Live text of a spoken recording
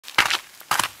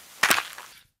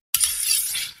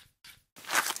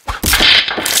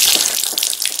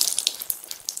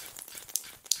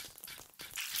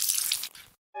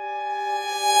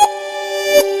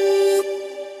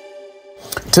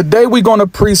Today we're going to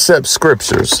precept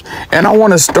scriptures, and I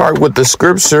want to start with the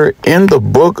scripture in the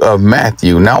book of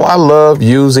Matthew. Now, I love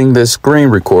using this screen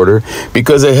recorder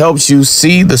because it helps you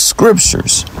see the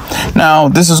scriptures. Now,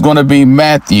 this is going to be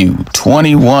Matthew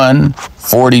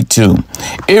 21:42.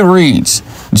 It reads,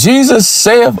 Jesus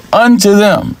saith unto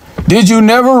them, did you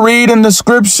never read in the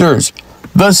scriptures,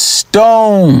 the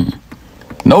stone?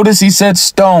 Notice he said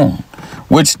stone,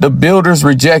 which the builders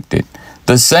rejected.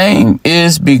 The same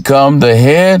is become the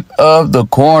head of the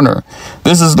corner.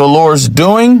 This is the Lord's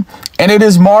doing, and it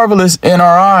is marvelous in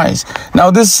our eyes.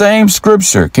 Now, this same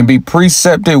scripture can be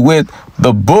precepted with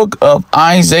the book of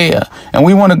Isaiah, and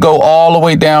we want to go all the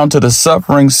way down to the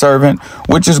suffering servant,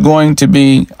 which is going to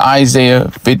be Isaiah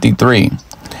 53.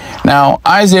 Now,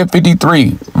 Isaiah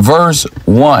 53, verse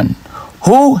 1.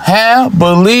 Who have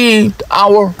believed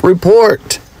our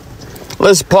report?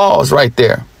 Let's pause right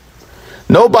there.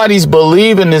 Nobody's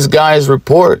believing this guy's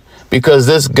report because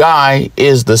this guy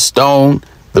is the stone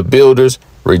the builders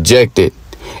rejected.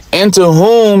 And to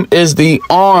whom is the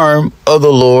arm of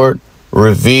the Lord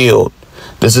revealed?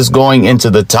 This is going into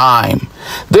the time.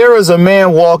 There is a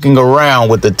man walking around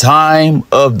with the time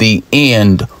of the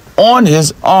end on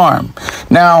his arm.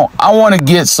 Now, I want to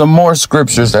get some more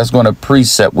scriptures that's going to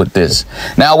precept with this.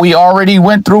 Now, we already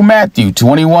went through Matthew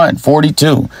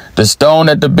 21:42. The stone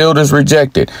that the builders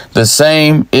rejected. The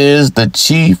same is the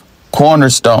chief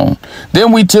cornerstone.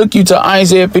 Then we took you to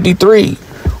Isaiah 53,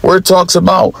 where it talks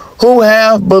about who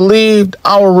have believed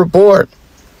our report.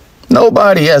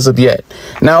 Nobody as of yet.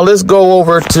 Now, let's go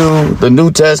over to the New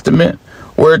Testament,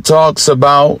 where it talks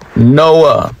about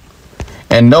Noah.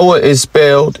 And Noah is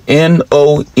spelled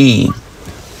N-O-E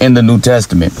in the New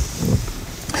Testament.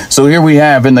 So here we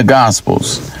have in the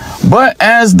Gospels. But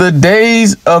as the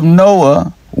days of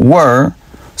Noah were,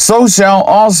 so shall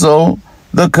also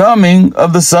the coming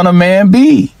of the Son of Man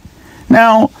be.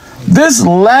 Now, this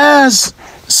last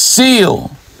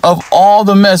seal of all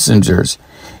the messengers,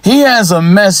 he has a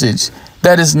message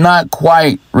that is not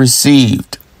quite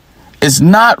received. It's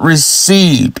not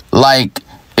received like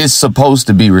it's supposed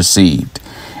to be received.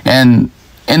 And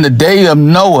in the day of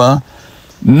Noah,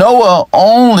 Noah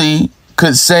only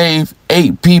could save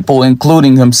 8 people,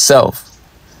 including himself.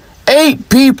 8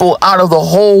 people out of the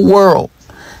whole world.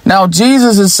 Now,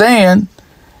 Jesus is saying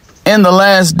in the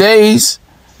last days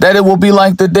that it will be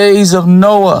like the days of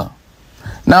Noah.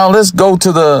 Now, let's go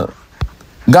to the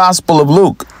Gospel of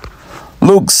Luke.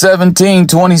 Luke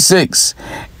 17:26.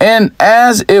 And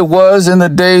as it was in the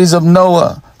days of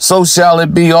Noah, so shall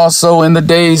it be also in the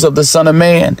days of the Son of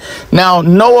Man. Now,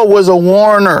 Noah was a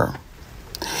warner.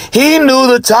 He knew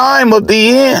the time of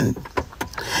the end.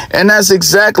 And that's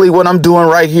exactly what I'm doing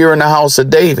right here in the house of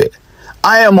David.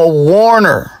 I am a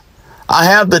warner. I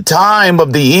have the time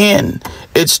of the end.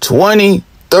 It's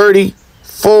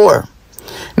 2034.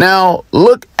 Now,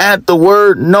 look at the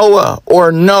word Noah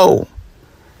or no.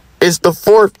 It's the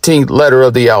 14th letter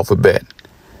of the alphabet.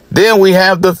 Then we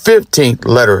have the 15th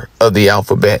letter of the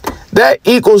alphabet. That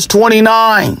equals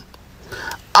 29.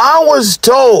 I was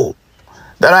told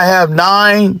that I have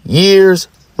 9 years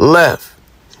left.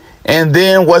 And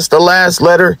then what's the last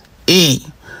letter? E.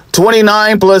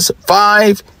 29 plus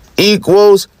 5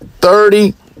 equals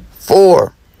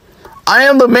 34. I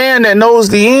am the man that knows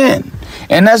the end.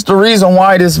 And that's the reason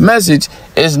why this message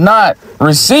is not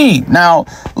received. Now,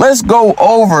 let's go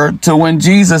over to when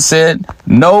Jesus said,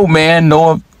 no man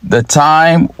knoweth the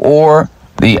time or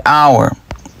the hour.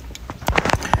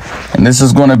 And this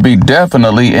is going to be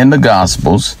definitely in the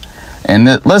Gospels. And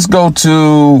let's go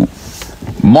to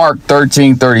Mark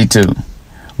 13:32.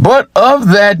 But of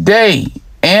that day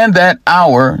and that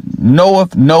hour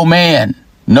knoweth no man,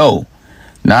 no,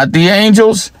 not the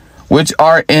angels which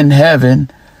are in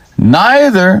heaven,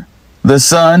 neither the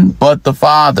Son, but the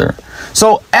Father.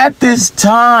 So at this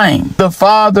time, the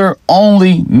Father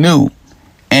only knew,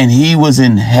 and he was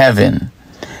in heaven.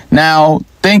 Now,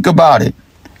 think about it.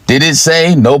 Did it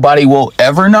say nobody will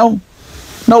ever know?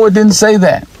 No, it didn't say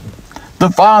that. The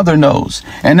Father knows.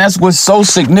 And that's what's so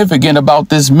significant about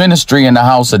this ministry in the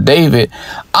house of David.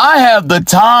 I have the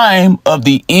time of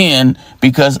the end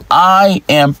because I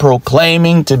am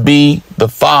proclaiming to be the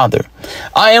Father.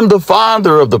 I am the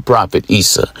father of the prophet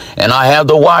Isa, and I have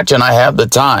the watch and I have the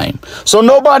time. So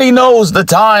nobody knows the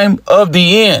time of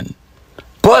the end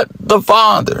but the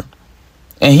Father.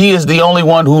 And he is the only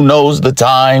one who knows the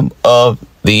time of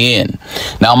the end.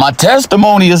 Now, my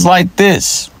testimony is like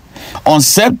this. On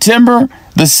September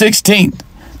the 16th,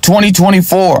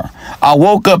 2024, I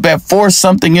woke up at 4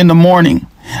 something in the morning.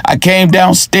 I came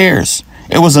downstairs.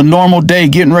 It was a normal day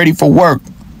getting ready for work.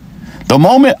 The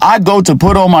moment I go to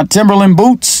put on my Timberland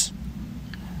boots,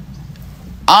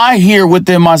 I hear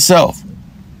within myself,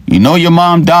 you know your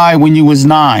mom died when you was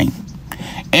 9.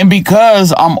 And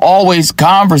because I'm always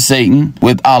conversating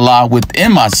with Allah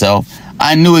within myself,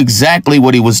 I knew exactly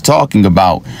what he was talking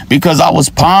about because I was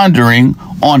pondering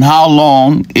on how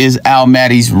long is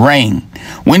Al-Mahdi's reign.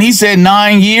 When he said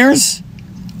 9 years,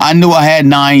 I knew I had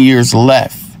 9 years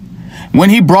left. When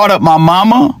he brought up my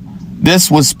mama, this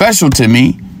was special to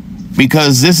me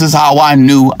because this is how I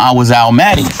knew I was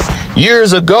Al-Mahdi.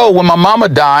 Years ago, when my mama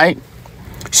died,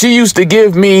 she used to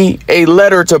give me a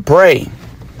letter to pray.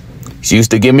 She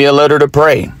used to give me a letter to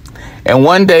pray. And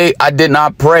one day I did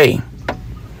not pray.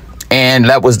 And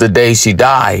that was the day she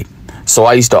died. So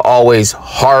I used to always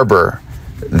harbor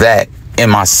that in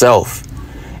myself.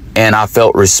 And I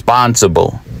felt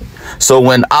responsible. So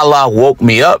when Allah woke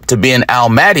me up to be an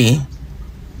Al-Mahdi,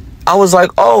 I was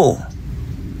like, oh,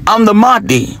 I'm the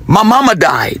Mahdi. My mama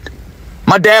died.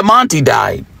 My dad Monty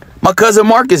died. My cousin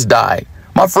Marcus died.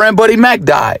 My friend Buddy Mac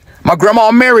died. My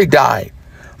grandma Mary died.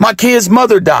 My kid's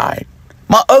mother died.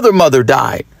 My other mother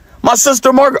died. My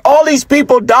sister Margaret. All these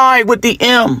people died with the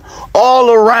M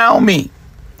all around me.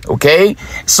 Okay?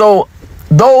 So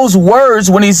those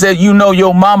words, when he said, you know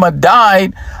your mama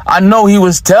died, I know he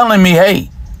was telling me,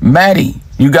 hey, Mahdi,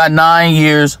 you got 9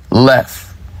 years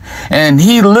left. And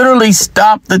he literally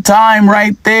stopped the time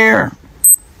right there.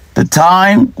 The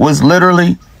time was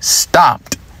literally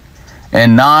stopped.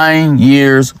 And 9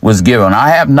 years was given. I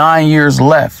have 9 years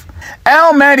left.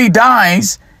 Al-Mahdi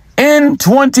dies in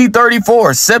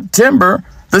 2034, September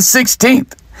the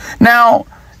 16th. Now,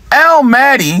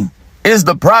 Al-Mahdi is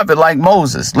the prophet like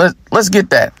Moses. Let's get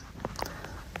that.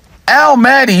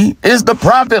 Al-Mahdi is the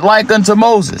prophet like unto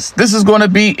Moses. This is going to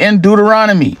be in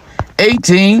Deuteronomy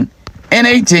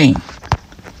 18:18.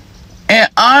 And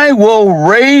I will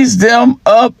raise them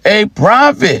up a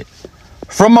prophet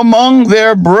from among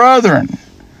their brethren,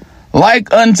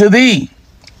 like unto thee.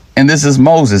 And this is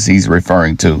Moses he's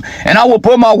referring to. And I will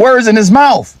put my words in his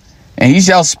mouth, and he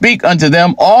shall speak unto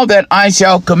them all that I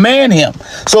shall command him.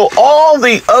 So all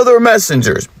the other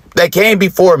messengers that came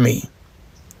before me,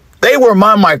 they were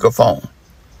my microphone.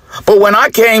 But when I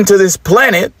came to this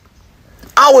planet,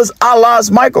 I was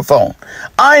Allah's microphone.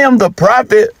 I am the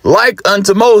prophet like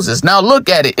unto Moses. Now look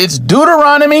at it. It's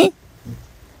Deuteronomy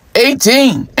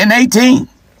 18:18.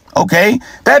 Okay,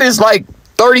 that is like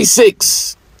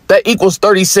 36. That equals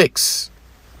 36.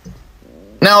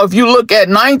 Now, if you look at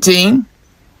 19,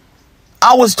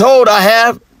 I was told I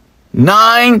have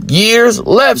 9 years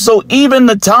left. So even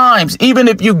the times, even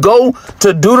if you go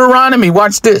to Deuteronomy,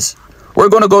 watch this. We're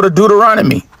going to go to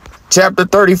Deuteronomy chapter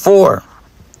 34.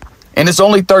 And it's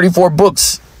only 34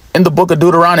 books in the book of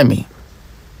Deuteronomy.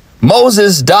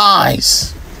 Moses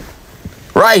dies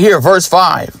right here, verse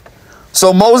 5.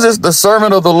 So Moses, the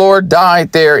servant of the Lord,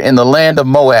 died there in the land of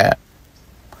Moab.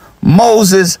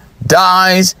 Moses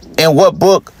dies in what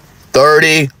book?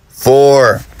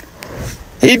 34.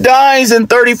 He dies in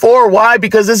 34. Why?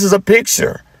 Because this is a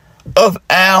picture of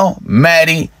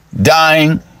Al-Mahdi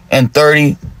dying in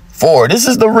 34. This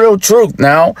is the real truth.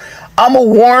 Now, I'm a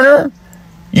warner.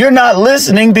 You're not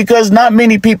listening because not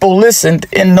many people listened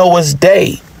in Noah's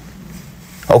day.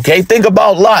 Okay, think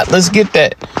about Lot. Let's get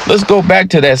that. Let's go back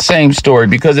to that same story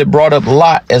because it brought up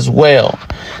Lot as well.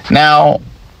 Now,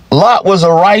 Lot was a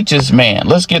righteous man.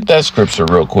 Let's get that scripture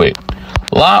real quick.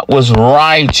 Lot was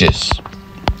righteous.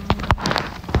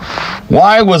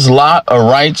 Why was Lot a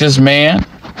righteous man?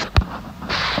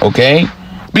 Okay,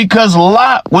 because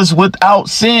Lot was without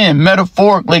sin,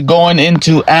 metaphorically going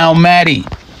into Al-Mahdi.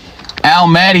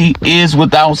 Al-Mahdi is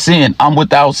without sin. I'm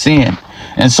without sin.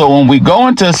 And so when we go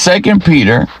into 2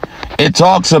 Peter, it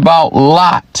talks about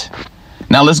Lot.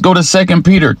 Now let's go to 2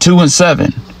 Peter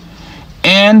 2:7.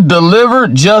 And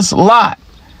delivered just Lot,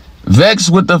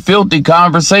 vexed with the filthy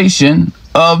conversation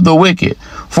of the wicked.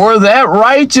 For that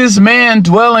righteous man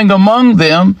dwelling among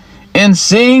them, in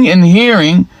seeing and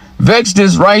hearing, vexed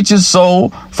his righteous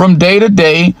soul from day to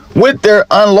day with their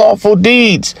unlawful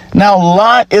deeds. Now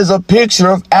Lot is a picture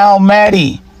of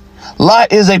Al-Mahdi.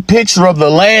 Lot is a picture of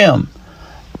the Lamb.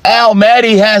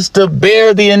 Al-Mahdi has to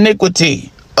bear the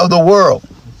iniquity of the world.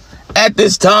 At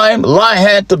this time, Lot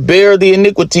had to bear the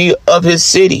iniquity of his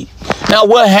city. Now,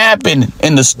 what happened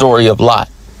in the story of Lot?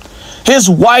 His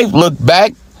wife looked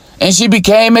back and she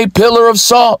became a pillar of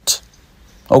salt.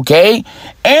 Okay?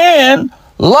 And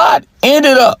Lot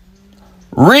ended up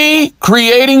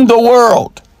recreating the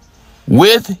world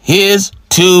with his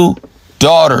 2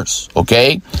 daughters.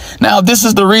 Okay, now this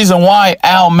is the reason why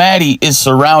Al-Mahdi is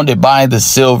surrounded by the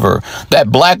silver. That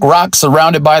black rock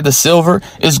surrounded by the silver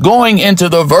is going into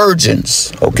the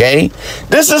virgins. Okay,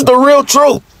 this is the real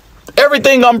truth.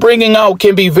 Everything I'm bringing out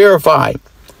can be verified.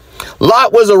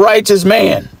 Lot was a righteous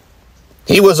man.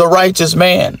 He was a righteous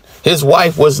man. His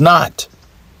wife was not.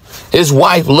 His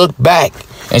wife looked back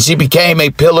and she became a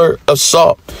pillar of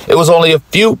salt. It was only a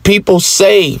few people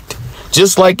saved.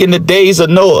 Just like in the days of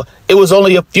Noah, it was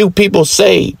only a few people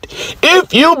saved.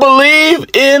 If you believe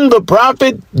in the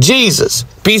prophet Jesus,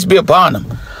 peace be upon him,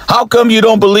 how come you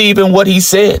don't believe in what he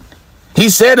said? He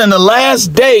said in the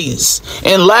last days,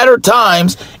 in latter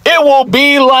times, it will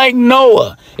be like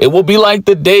Noah. It will be like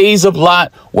the days of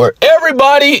Lot, where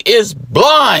everybody is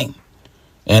blind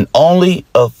and only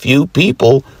a few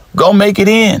people go make it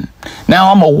in.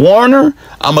 Now, I'm a warner.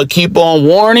 I'm going to keep on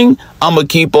warning. I'm going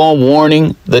to keep on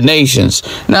warning the nations.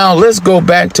 Now, let's go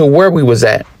back to where we was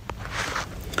at.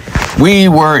 We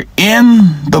were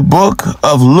in the book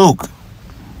of Luke.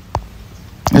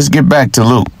 Let's get back to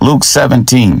Luke. Luke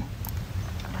 17.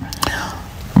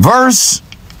 Verse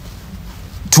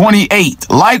 28.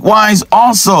 Likewise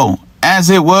also, as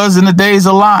it was in the days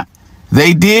of Lot,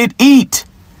 they did eat,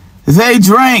 they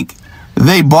drank,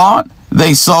 they bought,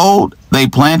 they sold, they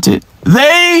planted,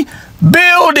 they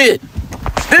builded.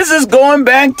 This is going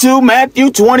back to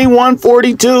Matthew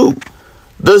 21:42.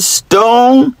 The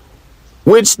stone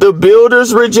which the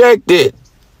builders rejected,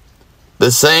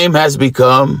 the same has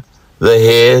become the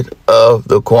head of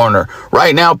the corner.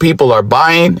 Right now, people are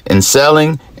buying and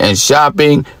selling and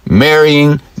shopping,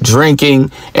 marrying,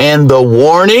 drinking, and the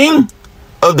warning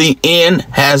of the end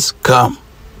has come.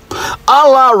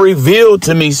 Allah revealed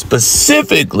to me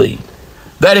specifically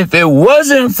that if it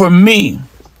wasn't for me,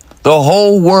 the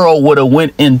whole world would have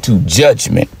went into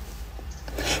judgment.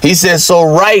 He says, so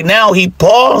right now he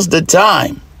paused the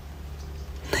time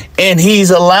and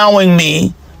he's allowing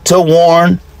me to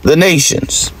warn the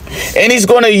nations. And he's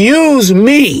going to use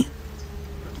me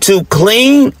to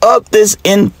clean up this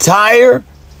entire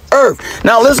earth.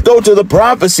 Now let's go to the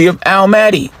prophecy of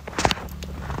Al-Mahdi.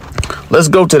 Let's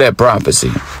go to that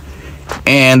prophecy.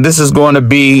 And this is going to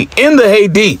be in the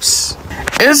Hadiths.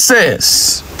 It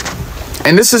says,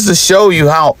 and this is to show you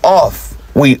how off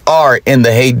we are in the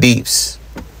Hadiths.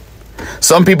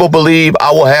 Some people believe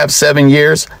I will have 7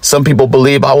 years. Some people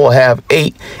believe I will have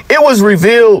 8. It was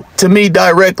revealed to me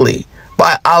directly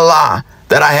by Allah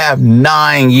that I have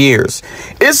 9 years.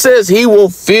 It says he will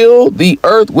fill the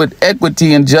earth with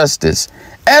equity and justice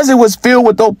as it was filled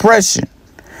with oppression.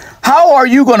 How are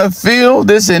you going to fill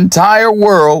this entire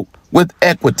world with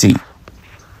equity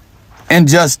and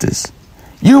justice?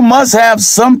 You must have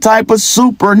some type of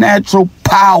supernatural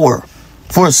power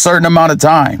for a certain amount of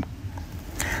time.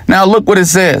 Now look what it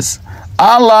says.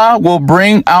 Allah will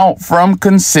bring out from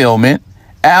concealment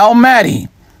Al-Mahdi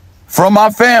from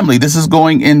our family. This is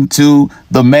going into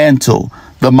the mantle,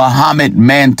 the Muhammad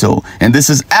mantle. And this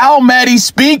is Al-Mahdi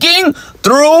speaking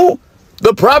through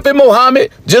the Prophet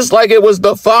Muhammad, just like it was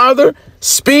the Father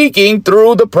speaking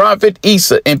through the Prophet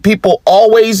Isa. And people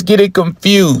always get it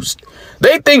confused.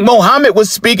 They think Muhammad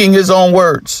was speaking his own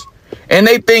words, and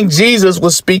they think Jesus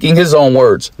was speaking his own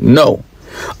words. No.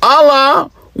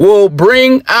 Allah will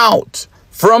bring out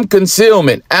from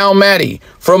concealment Al-Mahdi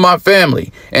from our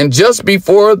family, and just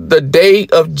before the day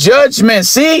of judgment.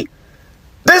 See,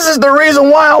 this is the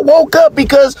reason why I woke up,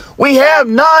 because we have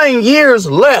 9 years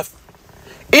left.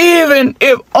 Even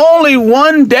if only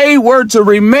one day were to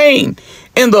remain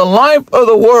in the life of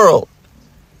the world,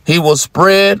 he will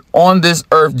spread on this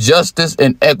earth justice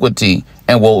and equity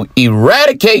and will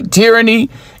eradicate tyranny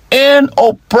and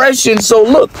oppression. So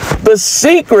look, the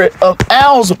secret of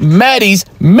Al-Mahdi's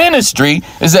ministry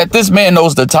is that this man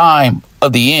knows the time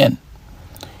of the end.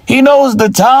 He knows the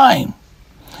time.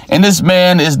 And this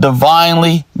man is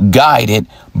divinely guided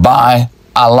by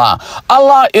Allah.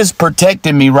 Allah is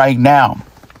protecting me right now.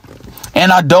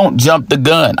 And I don't jump the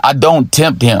gun. I don't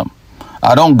tempt him.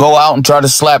 I don't go out and try to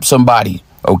slap somebody.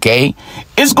 Okay?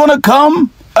 It's going to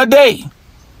come a day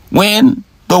when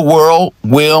the world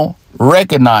will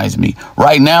recognize me.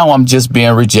 Right now, I'm just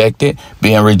being rejected,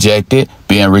 being rejected,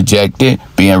 being rejected,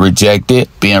 being rejected,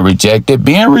 being rejected,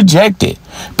 being rejected,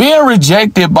 being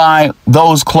rejected by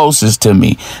those closest to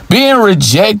me, being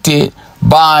rejected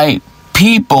by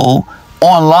people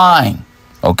online.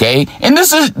 Okay. And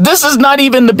this is not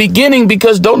even the beginning,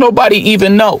 because don't nobody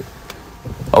even know.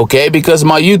 Okay. Because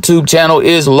my YouTube channel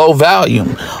is low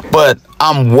volume, but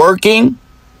I'm working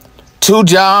 2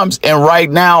 jobs, and right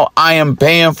now I am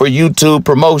paying for YouTube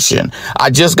promotion. I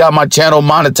just got my channel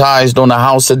monetized on the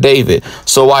House of David,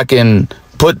 so I can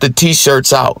put the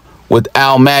t-shirts out with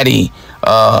Al-Mahdi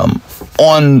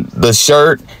on the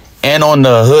shirt and on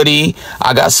the hoodie.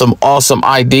 I got some awesome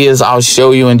ideas I'll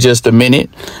show you in just a minute.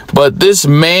 But this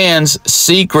man's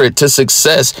secret to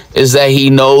success is that he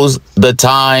knows the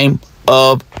time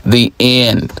of the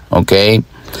end. Okay.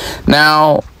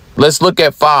 Now, let's look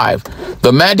at 5.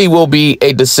 The Mahdi will be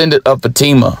a descendant of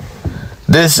Fatima.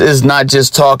 This is not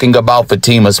just talking about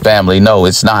Fatima's family. No,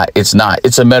 it's not. It's not.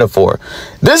 It's a metaphor.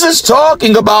 This is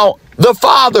talking about the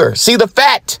Father. See the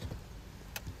fact?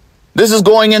 This is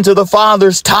going into the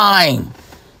Father's time,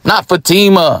 not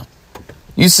Fatima.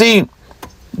 You see,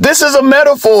 this is a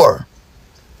metaphor.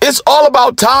 It's all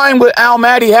about time with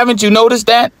Al-Mahdi. Haven't you noticed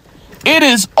that? It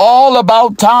is all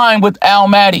about time with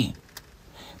Al-Mahdi.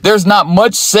 There's not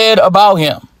much said about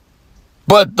him,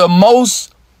 but the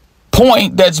most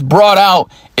point that's brought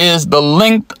out is the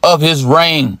length of his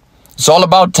reign. It's all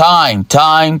about time.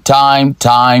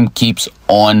 Time keeps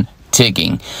on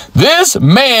ticking. This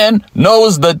man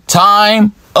knows the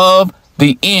time of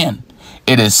the end.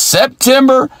 It is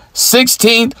September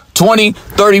 16th,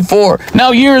 2034.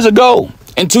 Now, years ago,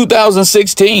 in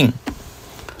 2016,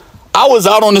 I was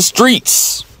out on the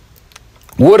streets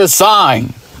with a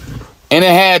sign, and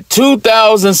it had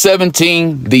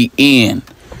 2017, the end.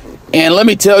 And let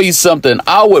me tell you something.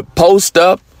 I would post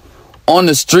up on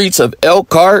the streets of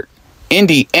Elkhart,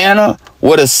 Indiana,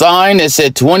 with a sign that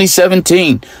said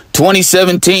 2017,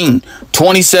 2017,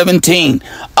 2017.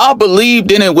 I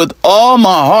believed in it with all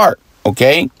my heart.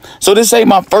 Okay, so this ain't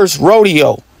my first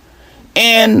rodeo.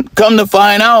 And come to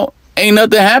find out, ain't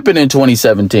nothing happened in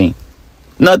 2017.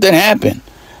 Nothing happened.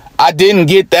 I didn't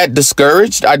get that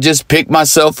discouraged. I just picked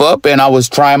myself up and I was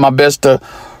trying my best to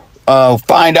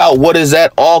find out what is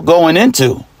that all going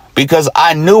into, because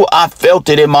I knew I felt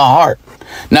it in my heart.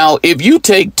 Now, if you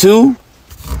take 2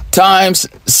 times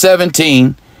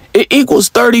 17, it equals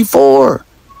 34.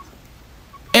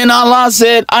 And Allah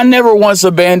said, I never once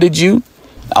abandoned you.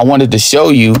 I wanted to show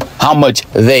you how much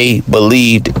they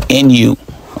believed in you.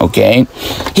 Okay.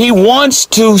 He wants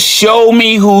to show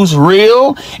me who's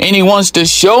real, and he wants to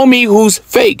show me who's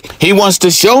fake. He wants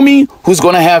to show me who's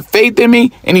going to have faith in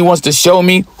me, and he wants to show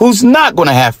me who's not going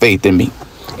to have faith in me.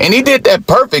 And he did that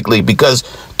perfectly, because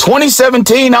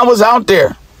 2017, I was out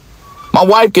there. My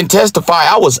wife can testify.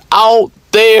 I was out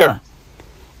there.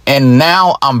 And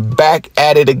now I'm back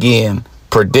at it again,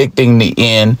 predicting the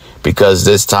end, because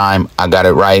this time I got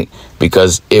it right,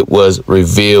 because it was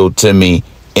revealed to me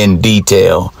in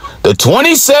detail. The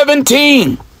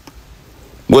 2017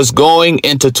 was going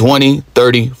into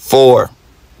 2034.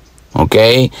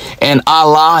 Okay. And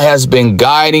Allah has been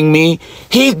guiding me.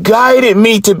 He guided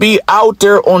me to be out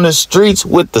there on the streets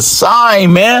with the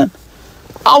sign, man.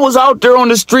 I was out there on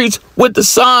the streets with the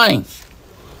sign.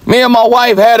 Me and my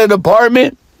wife had an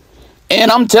apartment, and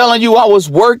I'm telling you, I was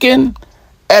working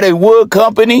at a wood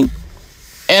company,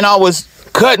 and I was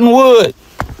cutting wood.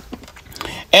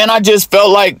 And I just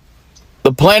felt like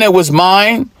the planet was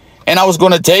mine, and I was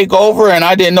going to take over, and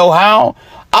I didn't know how.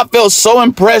 I felt so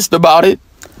impressed about it.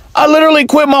 I literally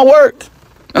quit my work,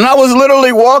 and I was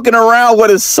literally walking around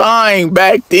with a sign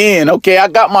back then. Okay, I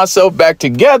got myself back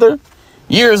together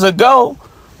years ago,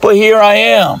 but here I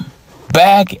am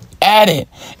back at it.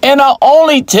 And I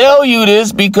only tell you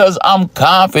this because I'm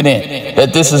confident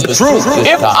that this is true.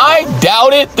 If I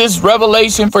doubted this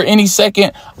revelation for any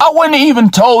second, I wouldn't have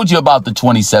even told you about the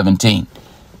 2017,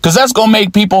 because that's going to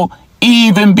make people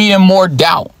even be in more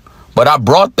doubt. But I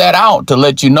brought that out to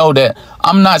let you know that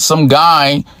I'm not some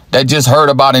guy that just heard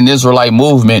about an Israelite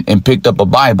movement and picked up a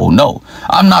Bible. No,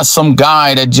 I'm not some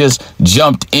guy that just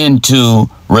jumped into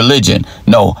religion.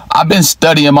 No, I've been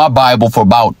studying my Bible for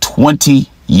about 20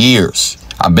 years.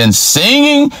 I've been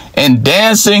singing and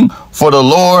dancing for the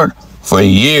Lord for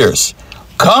years.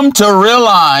 Come to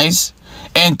realize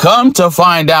and come to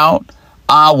find out,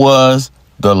 I was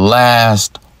the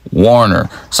last warner.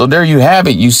 So there you have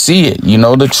it. You see it. You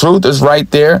know, the truth is right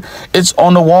there. It's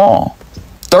on the wall.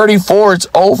 34, it's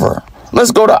over.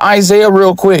 Let's go to Isaiah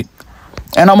real quick.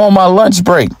 And I'm on my lunch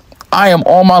break. I am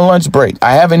on my lunch break.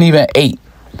 I haven't even ate.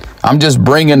 I'm just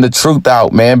bringing the truth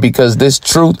out, man, because this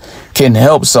truth can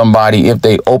help somebody if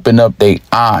they open up their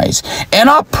eyes. And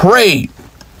I prayed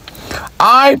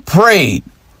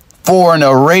for an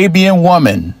Arabian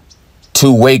woman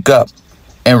to wake up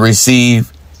and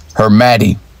receive her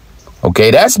Mahdi.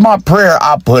 Okay, that's my prayer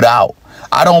I put out.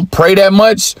 I don't pray that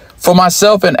much for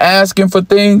myself and asking for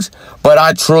things, but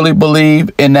I truly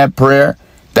believe in that prayer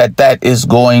that that is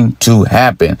going to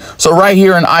happen. So right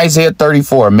here in Isaiah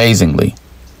 34, amazingly,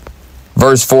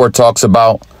 verse 4 talks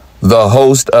about the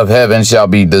host of heaven shall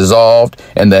be dissolved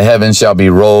and the heavens shall be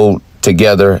rolled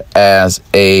together as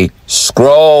a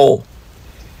scroll.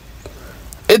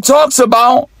 It talks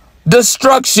about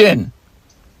destruction.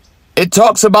 It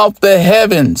talks about the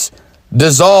heavens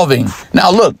dissolving.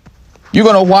 Now, look, you're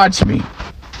going to watch me.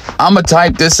 I'm going to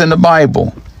type this in the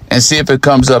Bible, and see if it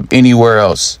comes up anywhere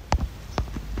else.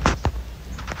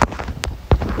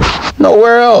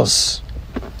 Nowhere else.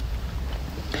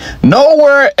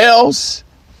 Nowhere else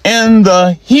in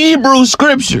the Hebrew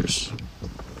scriptures.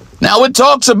 Now it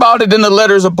talks about it in the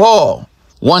letters of Paul.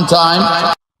 One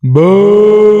time.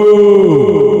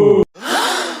 Boo.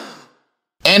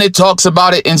 And it talks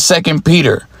about it in 2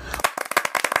 Peter.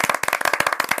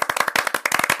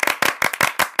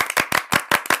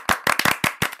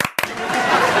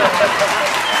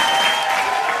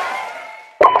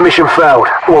 Mission failed.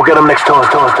 We'll get them next time.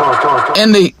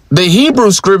 In the Hebrew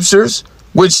scriptures,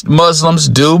 which Muslims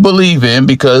do believe in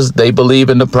because they believe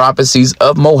in the prophecies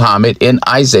of Muhammad in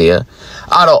Isaiah,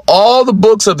 out of all the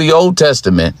books of the Old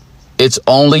Testament, it's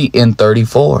only in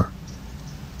 34.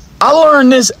 I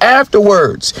learned this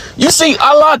afterwards. You see,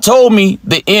 Allah told me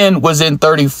the end was in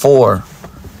 34,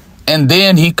 and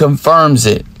then he confirms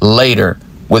it later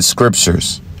with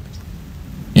scriptures.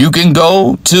 You can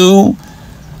go to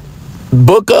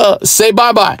book of Say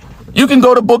Bye Bye. You can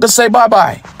go to book of Say Bye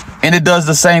Bye, and it does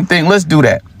the same thing. Let's do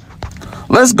that.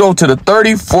 Let's go to the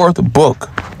 34th book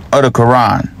of the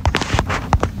Quran.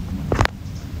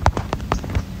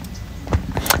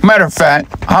 Matter of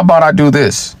fact, how about I do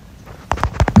this?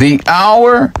 The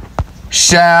hour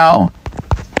shall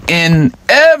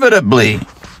inevitably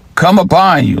come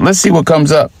upon you. Let's see what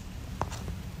comes up.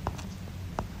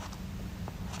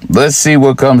 Let's see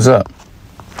what comes up.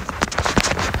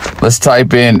 Let's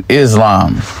type in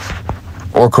Islam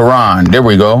or Quran. There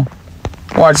we go.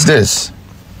 Watch this.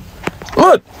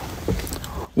 Look,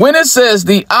 when it says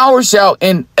the hour shall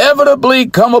inevitably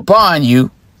come upon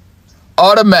you,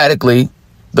 automatically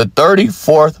the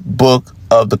 34th book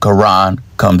of the Quran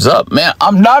comes up. Man,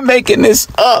 I'm not making this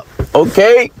up,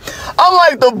 okay? I'm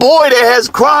like the boy that has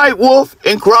cried wolf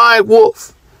and cried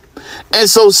wolf. And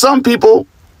so some people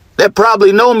that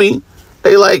probably know me,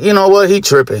 they like, you know what, he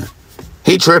tripping.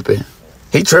 He tripping.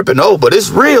 He tripping. Oh, but it's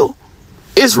real.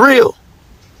 It's real.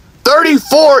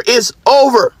 34 is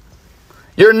over.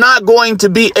 You're not going to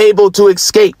be able to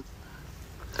escape.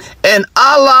 And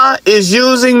Allah is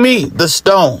using me, the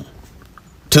stone,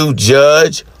 to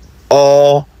judge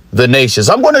all the nations.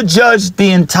 I'm going to judge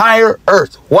the entire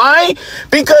earth. Why?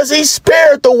 Because he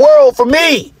spared the world for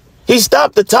me. He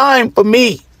stopped the time for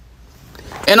me.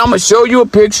 And I'm going to show you a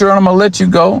picture and I'm going to let you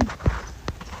go.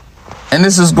 And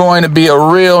this is going to be a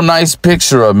real nice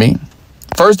picture of me.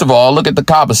 First of all, look at the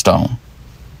cobblestone.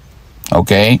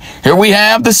 Okay, here we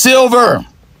have the silver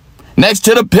next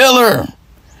to the pillar.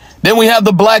 Then we have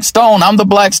the black stone. I'm the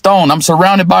black stone. I'm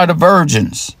surrounded by the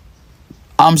virgins.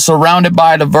 I'm surrounded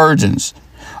by the virgins.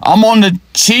 I'm on the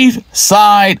chief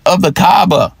side of the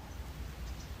Kaaba.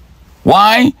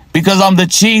 Why? Because I'm the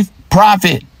chief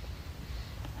prophet.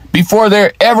 Before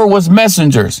there ever was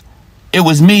messengers, it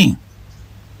was me.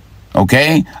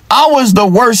 Okay, I was the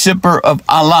worshiper of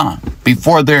Allah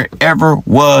before there ever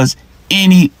was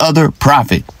any other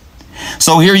prophet.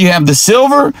 So here you have the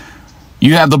silver,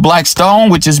 you have the black stone,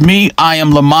 which is me. I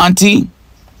am Lamonti,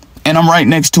 and I'm right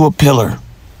next to a pillar.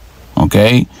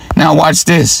 Okay, now watch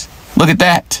this. Look at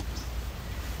that.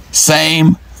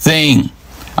 Same thing.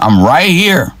 I'm right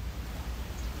here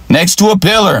next to a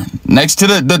pillar, next to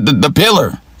the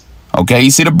pillar. Okay,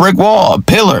 you see the brick wall, a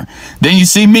pillar. Then you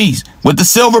see me with the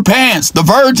silver pants, the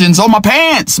virgins on my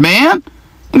pants, man.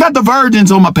 I got the virgins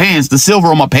on my pants, the silver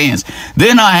on my pants.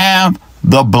 Then I have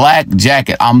the black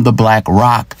jacket. I'm the black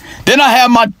rock. Then I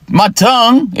have my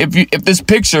tongue. If this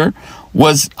picture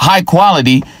was high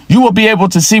quality, you will be able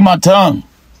to see my tongue.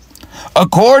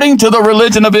 According to the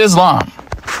religion of Islam,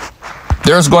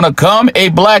 there's going to come a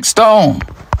black stone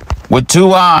with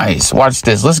 2 eyes. Watch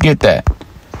this. Let's get that.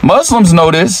 Muslims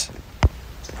know this.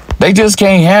 They just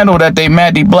can't handle that they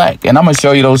Mahdi black. And I'm going to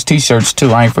show you those t-shirts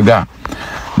too. I ain't forgot.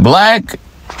 Black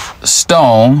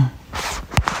stone,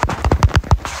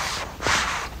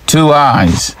 2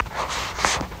 eyes,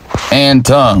 and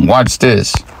tongue. Watch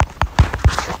this.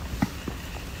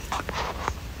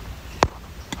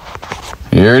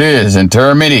 Here it is in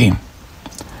Tirmidhi.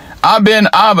 Ibn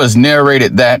Abbas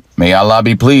narrated that, may Allah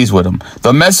be pleased with him,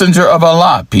 the messenger of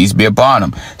Allah, peace be upon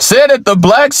him, said that the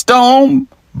black stone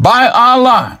by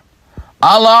Allah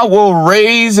will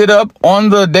raise it up on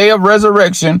the day of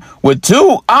resurrection with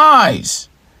 2 eyes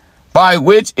by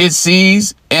which it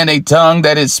sees and a tongue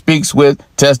that it speaks with,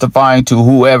 testifying to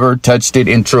whoever touched it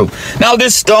in truth. Now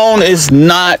this stone is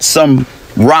not some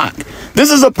rock. This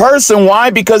is a person. Why?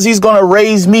 Because he's going to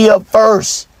raise me up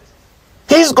first.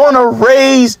 He's going to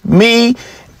raise me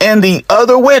and the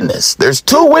other witness. There's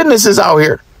 2 witnesses out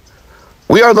here.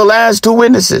 We are the last 2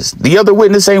 witnesses. The other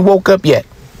witness ain't woke up yet.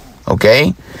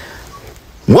 Okay.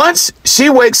 Once she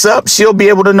wakes up, she'll be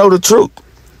able to know the truth.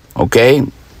 Okay.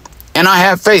 And I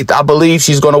have faith. I believe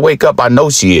she's going to wake up. I know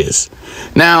she is.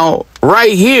 Now,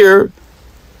 right here,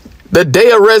 the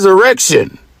day of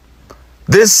resurrection,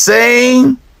 this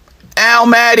same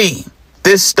Mahdi,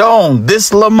 this stone, this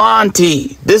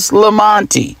Lamonti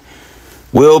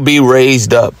will be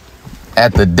raised up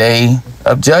at the day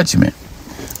of judgment.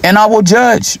 And I will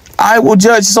judge. I will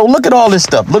judge. So look at all this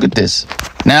stuff. Look at this.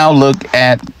 Now look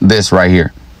at this right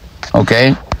here.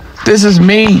 Okay. This is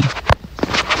me.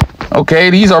 Okay.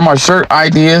 These are my shirt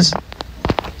ideas.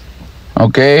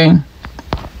 Okay.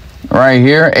 Right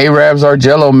here. Arabs are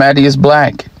jello. Mahdi is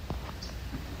black.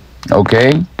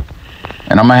 Okay.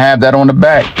 And I'm going to have that on the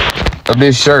back of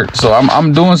this shirt. So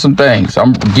I'm doing some things.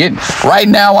 Right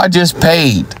now, I just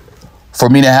paid for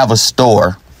me to have a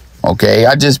store. Okay,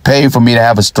 I just paid for me to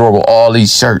have a store with all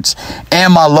these shirts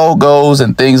and my logos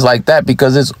and things like that,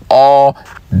 because it's all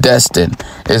destined.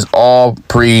 It's all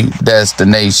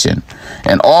predestination.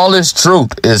 And all this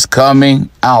truth is coming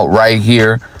out right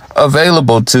here,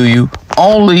 available to you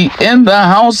only in the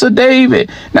house of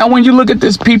David. Now, when you look at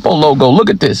this people logo,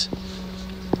 look at this.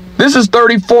 This is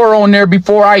 34 on there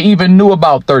before I even knew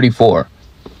about 34.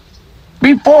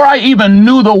 Before I even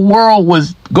knew the world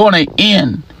was going to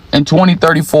end. In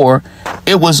 2034,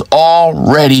 it was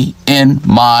already in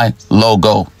my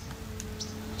logo.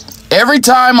 Every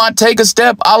time I take a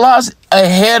step, Allah's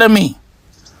ahead of me.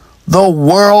 The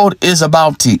world is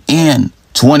about to end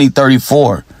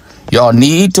 2034. Y'all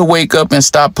need to wake up and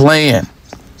stop playing.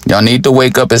 Y'all need to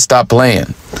wake up and stop playing.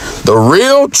 The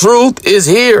real truth is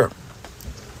here.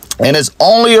 And it's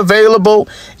only available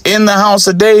in the house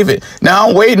of David. Now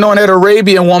I'm waiting on that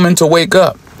Arabian woman to wake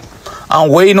up. I'm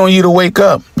waiting on you to wake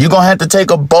up. You're going to have to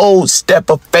take a bold step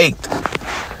of faith,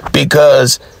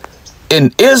 because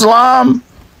in Islam,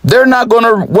 they're not going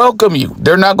to welcome you.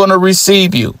 They're not going to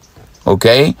receive you.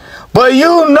 OK, but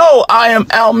you know, I am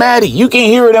Mahdi. You can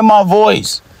hear it in my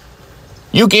voice.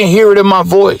 You can hear it in my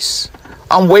voice.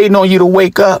 I'm waiting on you to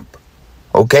wake up.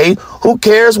 OK, who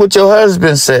cares what your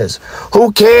husband says?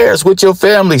 Who cares what your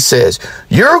family says?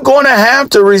 You're going to have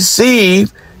to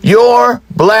receive your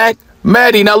black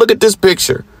Mahdi. Now look at this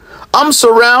picture. I'm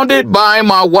surrounded by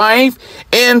my wife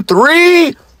and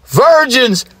 3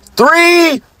 virgins.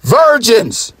 3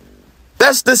 virgins.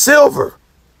 That's the silver.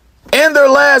 And their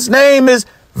last name is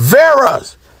Vera.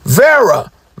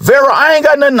 Vera. I ain't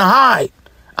got nothing to hide.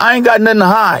 I ain't got nothing to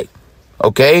hide.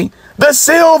 Okay? The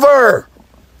silver.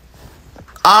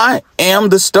 I am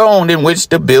the stone in which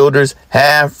the builders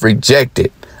have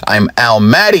rejected. I'm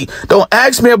Mahdi. Don't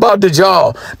ask me about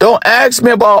Dajjal. Don't ask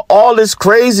me about all this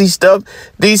crazy stuff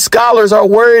these scholars are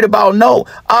worried about. No,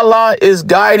 Allah is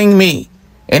guiding me,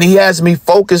 and he has me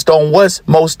focused on what's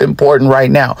most important right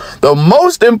now. The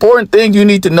most important thing you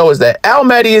need to know is that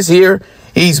Mahdi is here.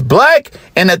 He's black,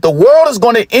 and that the world is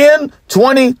going to end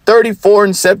 2034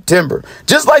 in September.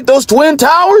 Just like those twin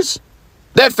towers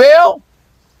that fell,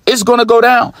 it's going to go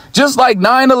down. Just like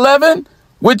 9/11,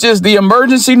 which is the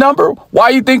emergency number. Why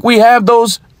you think we have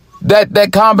that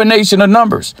combination of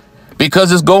numbers?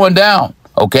 Because it's going down.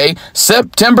 OK,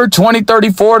 September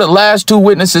 2034, the last 2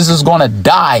 witnesses is going to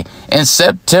die in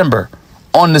September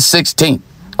on the 16th.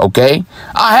 OK,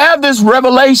 I have this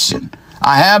revelation.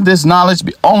 I have this knowledge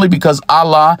only because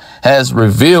Allah has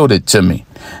revealed it to me.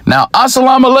 Now,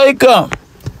 assalamu alaikum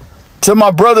to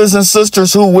my brothers and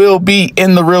sisters who will be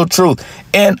in the real truth.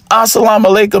 And assalamu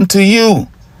alaikum to you,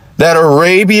 that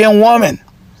Arabian woman.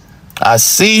 I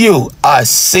see you. I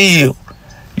see you.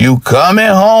 You coming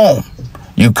home.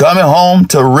 You coming home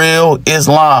to real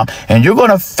Islam. And you're going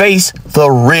to face the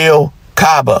real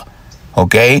Kaaba.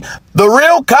 Okay? The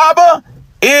real Kaaba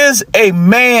is a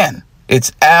man.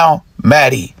 It's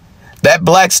Mahdi. That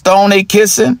black stone they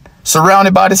kissing,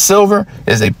 surrounded by the silver,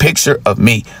 is a picture of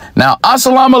me. Now,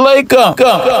 assalamu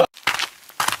alaikum.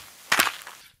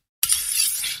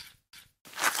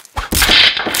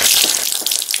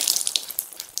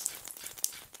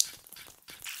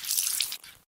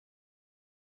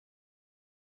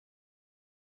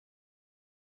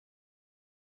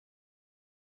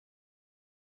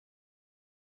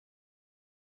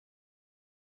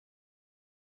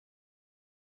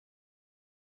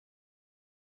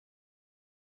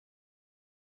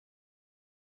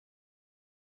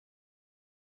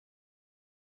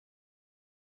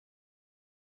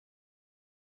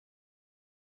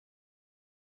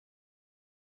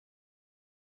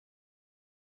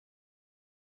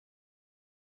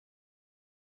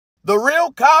 The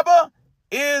real Kaaba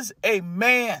is a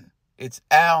man. It's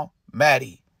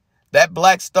Mahdi. That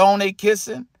black stone they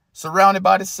kissing, surrounded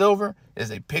by the silver, is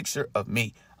a picture of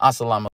me. Assalamu alaikum.